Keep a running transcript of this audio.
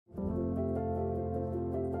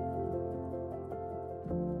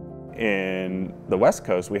in the West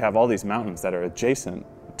Coast, we have all these mountains that are adjacent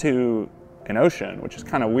to an ocean, which is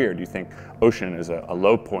kind of weird. You think ocean is a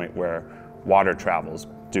low point where water travels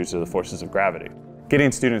due to the forces of gravity.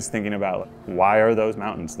 Getting students thinking about why are those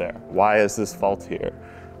mountains there? Why is this fault here?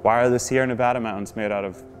 Why are the Sierra Nevada mountains made out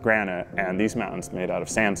of granite and these mountains made out of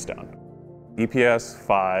sandstone? EPS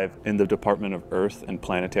 5 in the Department of Earth and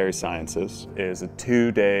Planetary Sciences is a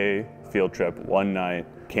 2-day field trip, 1 night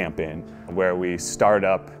camping, where we start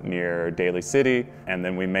up near Daly City and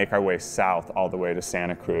then we make our way south all the way to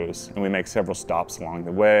Santa Cruz. And we make several stops along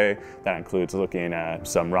the way. That includes looking at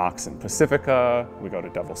some rocks in Pacifica, we go to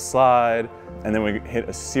Devil's Slide, and then we hit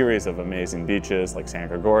a series of amazing beaches like San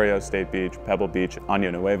Gregorio State Beach, Pebble Beach,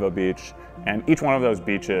 Año Nuevo Beach. And each one of those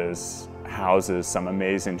beaches houses some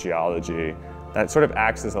amazing geology that sort of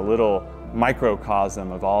acts as a little microcosm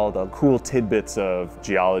of all the cool tidbits of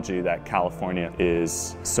geology that California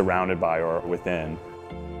is surrounded by or within.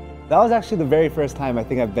 That was actually the very first time I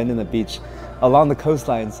think I've been in the beach along the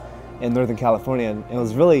coastlines in Northern California, and it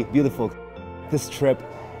was really beautiful. This trip,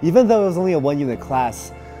 even though it was only a 1-unit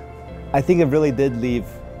class, I think it really did leave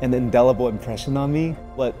an indelible impression on me.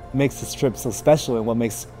 What makes this trip so special and what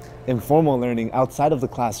makes informal learning outside of the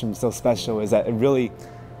classroom so special is that it really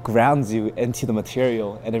grounds you into the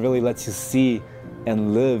material, and it really lets you see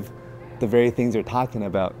and live the very things you're talking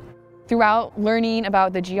about. Throughout learning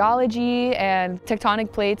about the geology and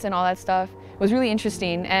tectonic plates and all that stuff was really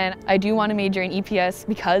interesting, and I do want to major in EPS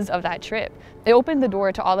because of that trip. It opened the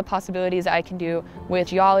door to all the possibilities that I can do with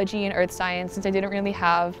geology and earth science, since I didn't really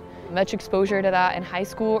have much exposure to that in high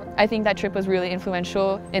school. I think that trip was really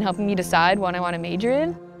influential in helping me decide what I want to major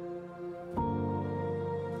in.